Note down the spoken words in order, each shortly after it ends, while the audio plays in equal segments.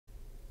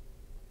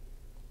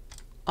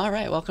All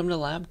right, welcome to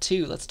Lab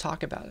 2. Let's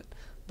talk about it.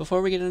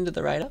 Before we get into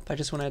the write-up, I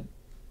just want to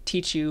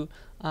teach you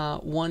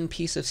one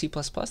piece of C++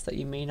 that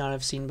you may not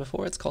have seen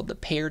before. It's called the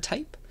pair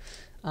type.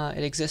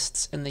 It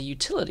exists in the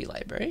utility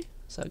library,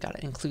 so I've got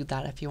to include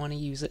that if you want to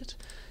use it.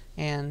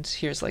 And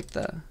here's like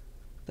the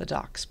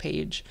docs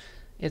page.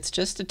 It's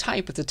just a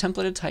type. It's a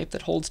templated type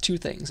that holds two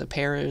things. A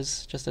pair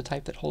is just a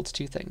type that holds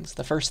two things,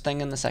 the first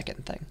thing and the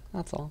second thing.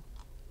 That's all.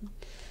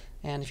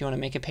 And if you want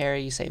to make a pair,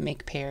 you say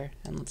make pair,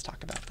 and let's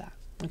talk about that.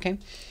 Okay?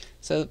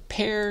 So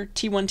pair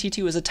T1,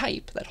 T2 is a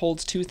type that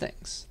holds two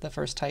things. The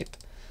first type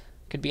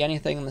could be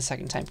anything, and the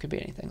second type could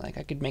be anything. Like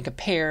I could make a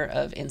pair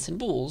of ints and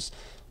bools,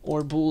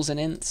 or bools and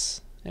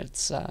ints.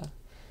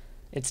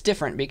 It's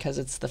different because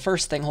it's the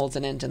first thing holds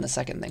an int and the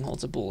second thing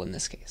holds a bool in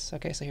this case.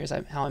 Okay, so here's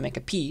how I make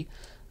a P.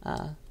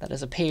 That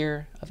is a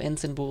pair of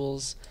ints and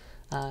bools.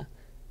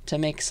 To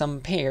make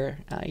some pair,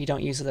 you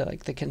don't use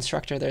the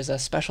constructor. There's a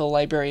special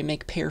library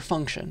make pair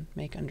function,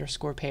 make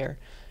underscore pair.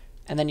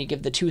 And then you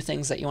give the two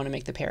things that you want to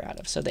make the pair out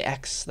of. So the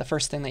x, the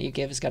first thing that you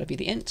give has got to be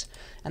the int,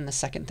 and the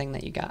second thing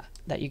that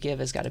you give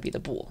has got to be the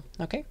bool.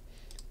 Okay?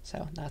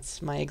 So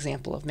that's my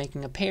example of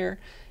making a pair,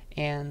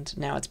 and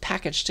now it's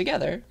packaged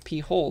together. P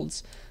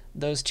holds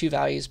those two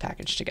values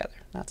packaged together.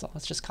 That's all.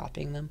 It's just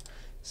copying them.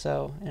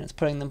 So, and it's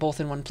putting them both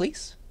in one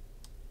place.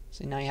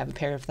 So now you have a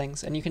pair of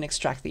things, and you can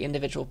extract the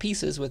individual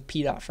pieces with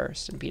p dot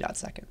first and p dot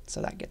second.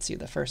 So that gets you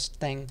the first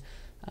thing,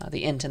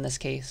 the int in this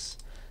case,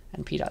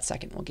 and p dot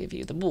second will give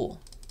you the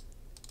bool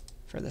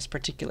for this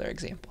particular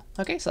example.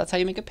 Okay, so that's how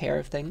you make a pair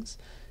of things.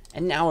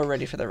 And now we're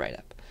ready for the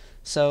write-up.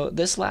 So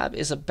this lab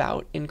is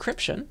about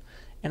encryption,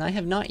 and I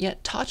have not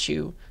yet taught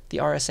you the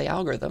RSA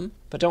algorithm,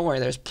 but don't worry,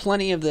 there's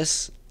plenty of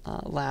this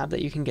lab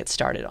that you can get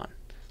started on.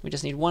 We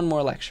just need one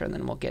more lecture, and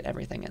then we'll get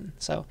everything in.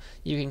 So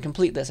you can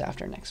complete this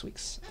after next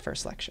week's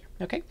first lecture.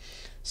 Okay,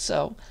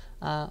 so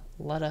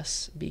let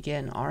us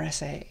begin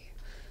RSA.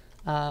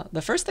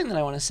 The first thing that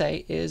I want to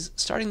say is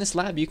starting this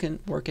lab, you can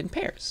work in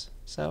pairs.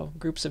 So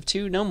groups of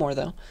two, no more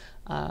though.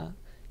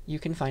 You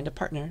can find a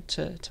partner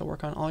to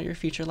work on all your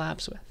future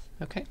labs with.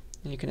 Okay,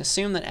 and you can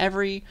assume that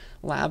every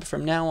lab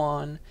from now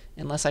on,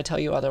 unless I tell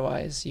you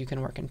otherwise, you can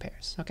work in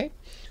pairs. Okay.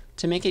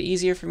 To make it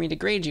easier for me to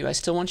grade you, I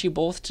still want you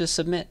both to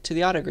submit to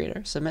the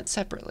autograder, submit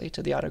separately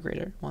to the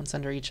autograder, once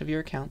under each of your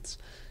accounts,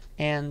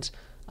 and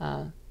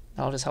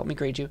that'll just help me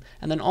grade you.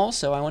 And then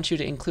also, I want you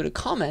to include a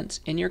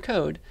comment in your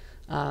code,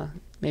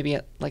 maybe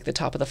at like the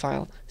top of the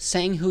file,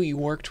 saying who you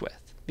worked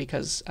with,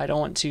 because I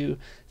don't want to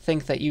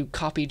think that you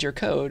copied your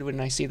code when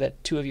I see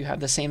that two of you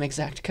have the same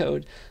exact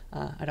code.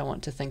 I don't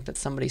want to think that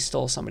somebody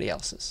stole somebody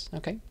else's.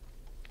 Okay?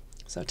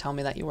 So tell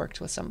me that you worked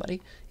with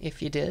somebody,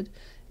 if you did,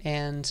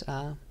 and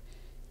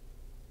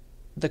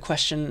the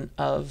question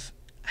of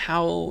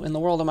how in the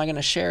world am I going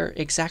to share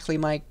exactly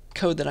my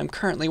code that I'm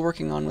currently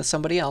working on with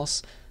somebody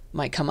else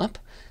might come up.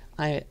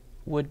 I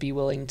would be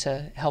willing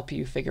to help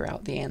you figure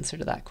out the answer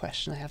to that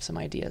question. I have some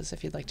ideas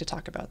if you'd like to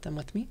talk about them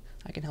with me.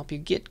 I can help you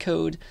get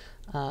code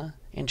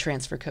and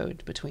transfer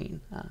code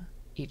between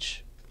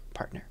each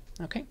partner.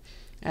 Okay?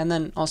 And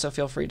then also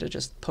feel free to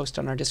just post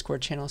on our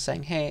Discord channel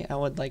saying, hey, I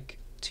would like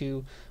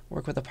to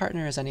work with a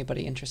partner. Is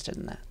anybody interested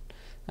in that?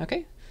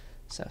 Okay?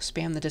 So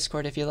spam the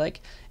Discord if you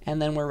like,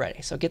 and then we're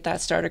ready. So get that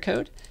starter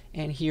code,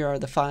 and here are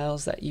the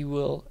files that you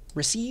will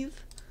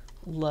receive.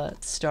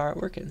 Let's start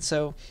working.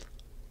 So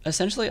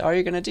essentially all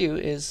you're going to do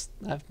is,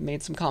 I've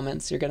made some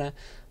comments, you're going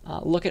to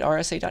look at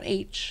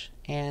rsa.h,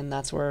 and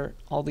that's where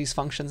all these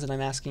functions that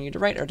I'm asking you to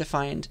write are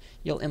defined.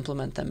 You'll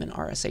implement them in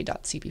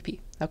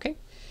rsa.cpp. Okay?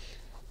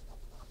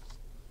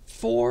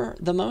 For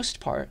the most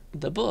part,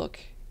 the book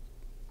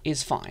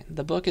is fine.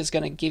 The book is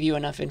going to give you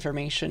enough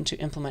information to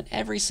implement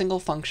every single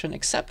function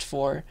except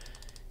for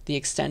the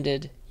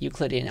extended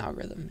Euclidean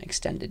algorithm,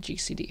 extended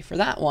GCD. For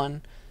that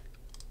one,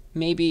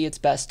 maybe it's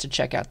best to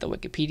check out the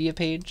Wikipedia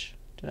page.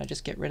 Did I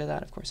just get rid of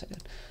that? Of course I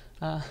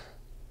did.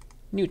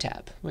 New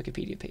tab,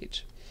 Wikipedia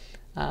page.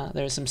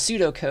 There's some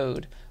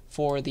pseudocode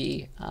for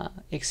the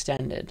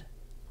extended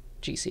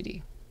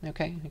GCD,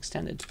 okay?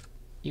 Extended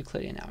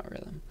Euclidean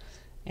algorithm.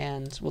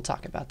 And we'll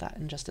talk about that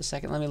in just a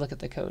second. Let me look at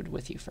the code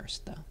with you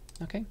first, though.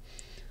 Okay?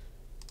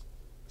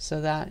 So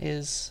that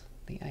is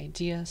the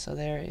idea. So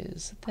there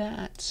is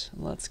that.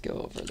 Let's go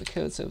over the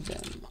code. So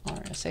vim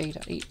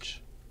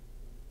rsa.h.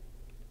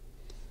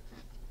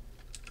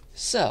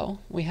 So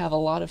we have a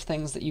lot of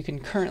things that you can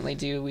currently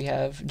do. We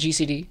have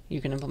GCD. You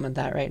can implement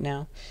that right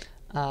now.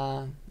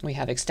 We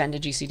have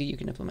extended GCD. You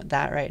can implement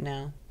that right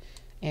now.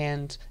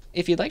 And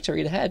if you'd like to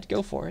read ahead,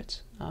 go for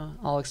it.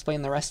 I'll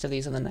explain the rest of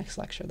these in the next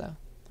lecture, though.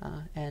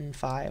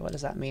 N-phi, what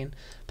does that mean?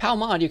 Pow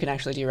mod you can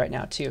actually do right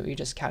now too. You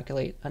just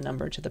calculate a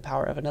number to the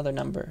power of another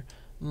number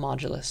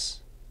modulus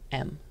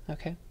m.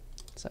 Okay,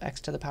 so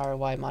x to the power of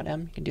y mod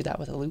m. You can do that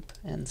with a loop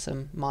and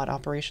some mod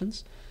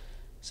operations.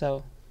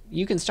 So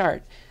you can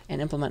start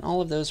and implement all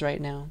of those right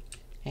now,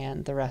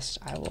 and the rest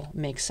I will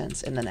make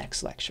sense in the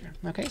next lecture.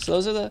 Okay, so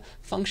those are the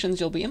functions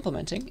you'll be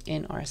implementing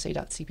in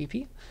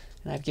rsa.cpp,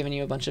 and I've given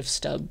you a bunch of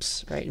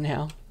stubs right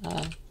now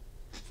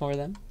for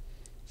them.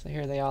 So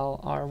here they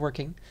all are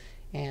working.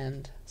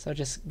 And so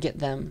just get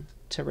them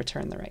to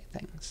return the right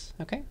things,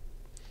 okay?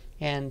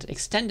 And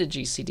extended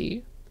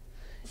GCD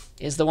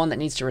is the one that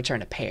needs to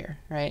return a pair,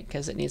 right?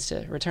 Because it needs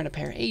to return a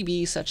pair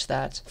AB such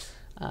that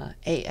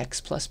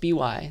AX plus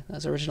BY,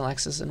 those original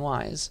X's and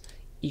Y's,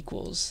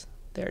 equals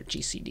their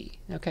GCD,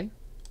 okay?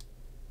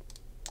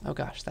 Oh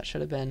gosh, that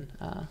should have been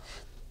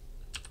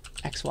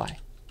XY.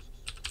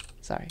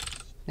 Sorry,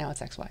 now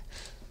it's XY.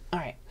 All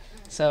right,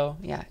 so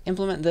yeah,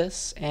 implement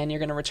this, and you're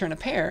going to return a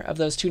pair of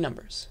those two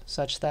numbers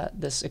such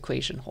that this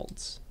equation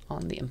holds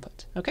on the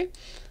input, okay?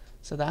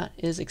 So that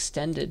is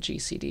extended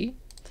GCD,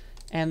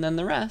 and then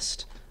the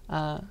rest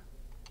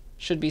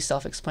should be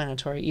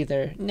self-explanatory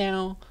either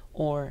now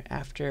or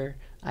after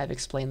I've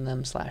explained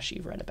them /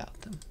 you've read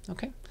about them,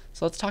 okay?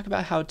 So let's talk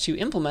about how to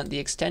implement the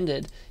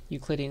extended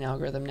Euclidean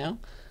algorithm now.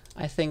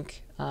 I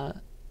think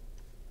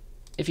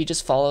if you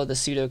just follow the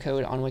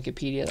pseudocode on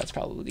Wikipedia, that's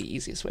probably the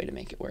easiest way to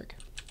make it work.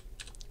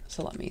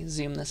 So let me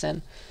zoom this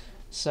in.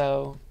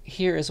 So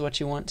here is what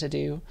you want to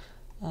do.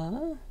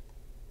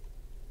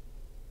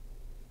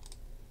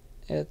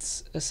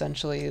 It's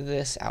essentially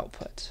this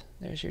output.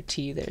 There's your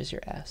T, there's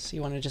your S.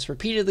 You want to just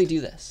repeatedly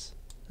do this,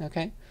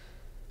 okay?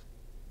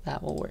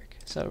 That will work.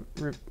 So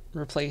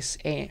replace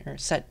A, or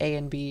set A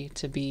and B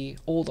to be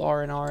old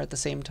R and R at the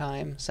same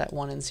time, set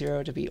 1 and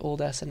 0 to be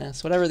old S and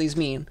S. Whatever these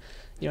mean,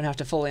 you don't have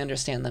to fully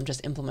understand them,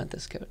 just implement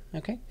this code,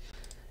 okay?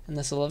 And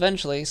this will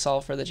eventually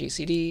solve for the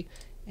GCD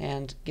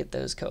and get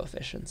those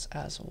coefficients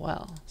as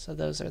well. So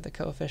those are the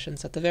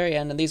coefficients at the very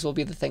end, and these will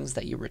be the things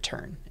that you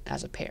return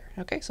as a pair,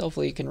 okay? So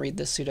hopefully you can read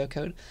this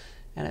pseudocode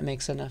and it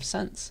makes enough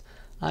sense.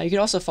 You could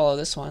also follow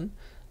this one.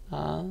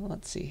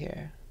 Let's see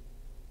here.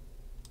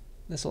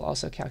 This will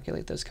also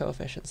calculate those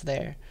coefficients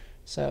there.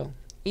 So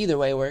either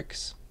way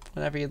works,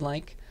 whatever you'd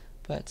like,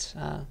 but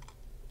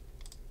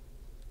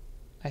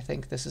I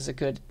think this is a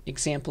good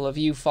example of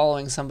you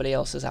following somebody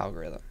else's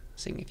algorithm,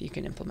 seeing if you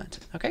can implement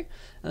it, okay?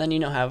 And then you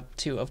know how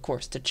to, of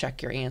course, to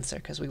check your answer,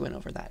 because we went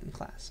over that in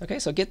class. Okay,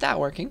 so get that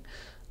working.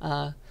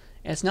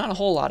 It's not a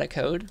whole lot of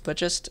code, but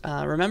just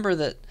remember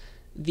that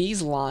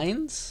these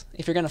lines,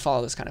 if you're going to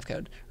follow this kind of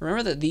code,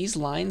 remember that these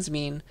lines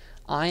mean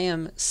I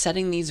am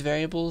setting these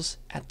variables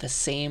at the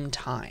same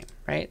time,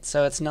 right?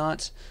 So it's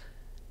not,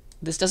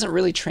 this doesn't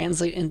really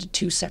translate into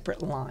two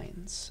separate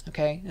lines,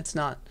 okay? It's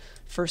not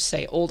first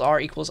say old R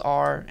equals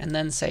R and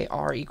then say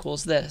R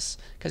equals this,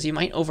 because you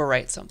might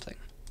overwrite something.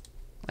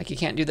 Like you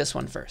can't do this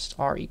one first,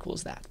 R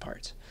equals that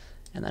part,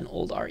 and then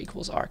old R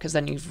equals R, because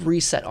then you've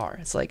reset R.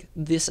 It's like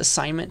this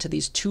assignment to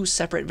these two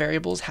separate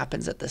variables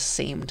happens at the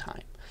same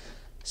time.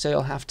 So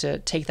you'll have to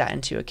take that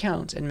into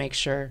account and make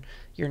sure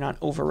you're not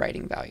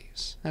overwriting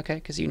values, okay?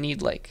 Because you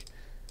need like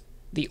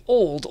the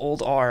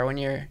old R when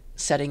you're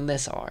setting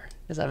this R.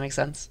 Does that make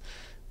sense?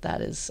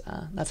 That is,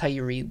 that's how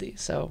you read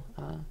these. So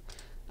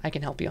I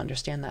can help you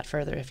understand that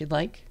further if you'd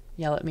like.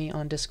 Yell at me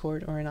on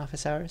Discord or in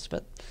office hours,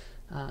 but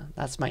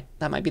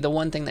that might be the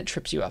one thing that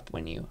trips you up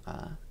when you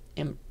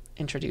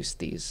introduce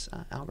these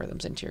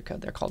algorithms into your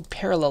code. They're called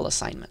parallel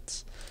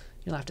assignments.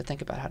 You'll have to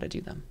think about how to do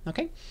them,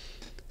 okay?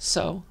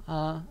 So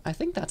I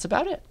think that's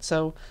about it.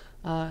 So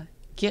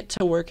get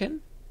to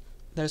working.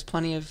 There's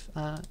plenty of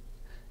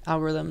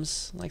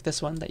algorithms like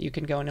this one that you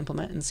can go and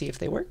implement and see if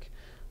they work.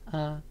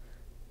 And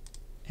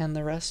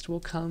the rest will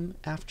come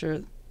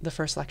after the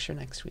first lecture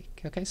next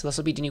week. Okay, so this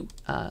will be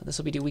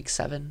due week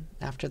 7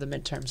 after the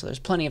midterm. So there's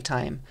plenty of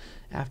time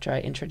after I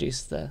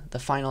introduce the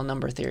final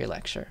number theory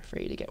lecture for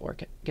you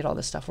to get all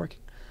this stuff working.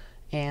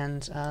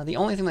 And the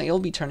only thing that you'll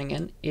be turning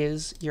in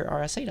is your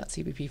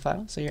rsa.cpp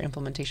file, so your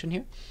implementation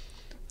here.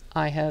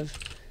 I have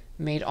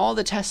made all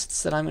the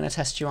tests that I'm going to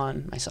test you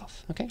on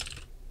myself, okay?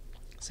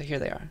 So here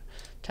they are.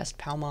 Test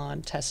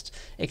PowMod, test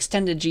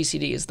extended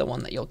GCD is the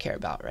one that you'll care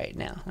about right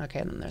now, okay?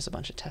 And then there's a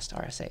bunch of test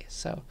RSAs.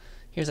 So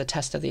here's a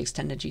test of the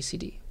extended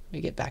GCD. We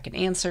get back an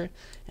answer,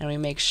 and we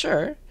make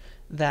sure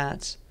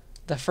that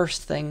the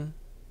first thing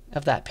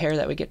of that pair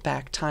that we get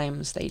back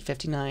times the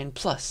 859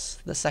 plus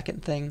the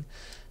second thing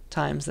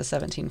times the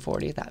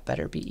 1740, that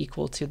better be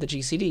equal to the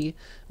GCD,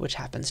 which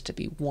happens to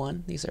be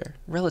 1. These are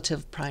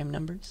relative prime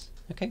numbers,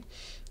 okay?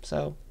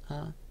 So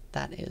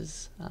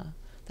that's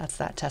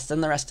that test,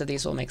 and the rest of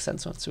these will make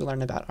sense once we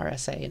learn about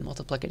RSA and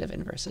multiplicative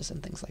inverses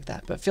and things like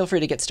that, but feel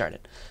free to get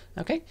started,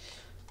 okay?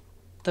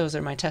 Those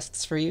are my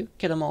tests for you.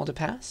 Get them all to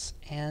pass,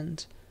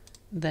 and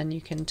then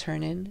you can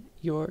turn in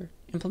your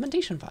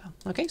implementation file,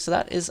 okay? So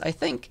that is, I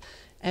think,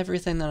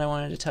 everything that I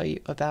wanted to tell you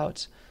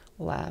about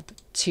Lab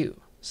 2.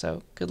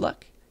 So good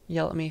luck.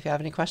 Yell at me if you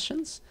have any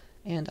questions,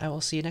 and I will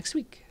see you next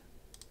week.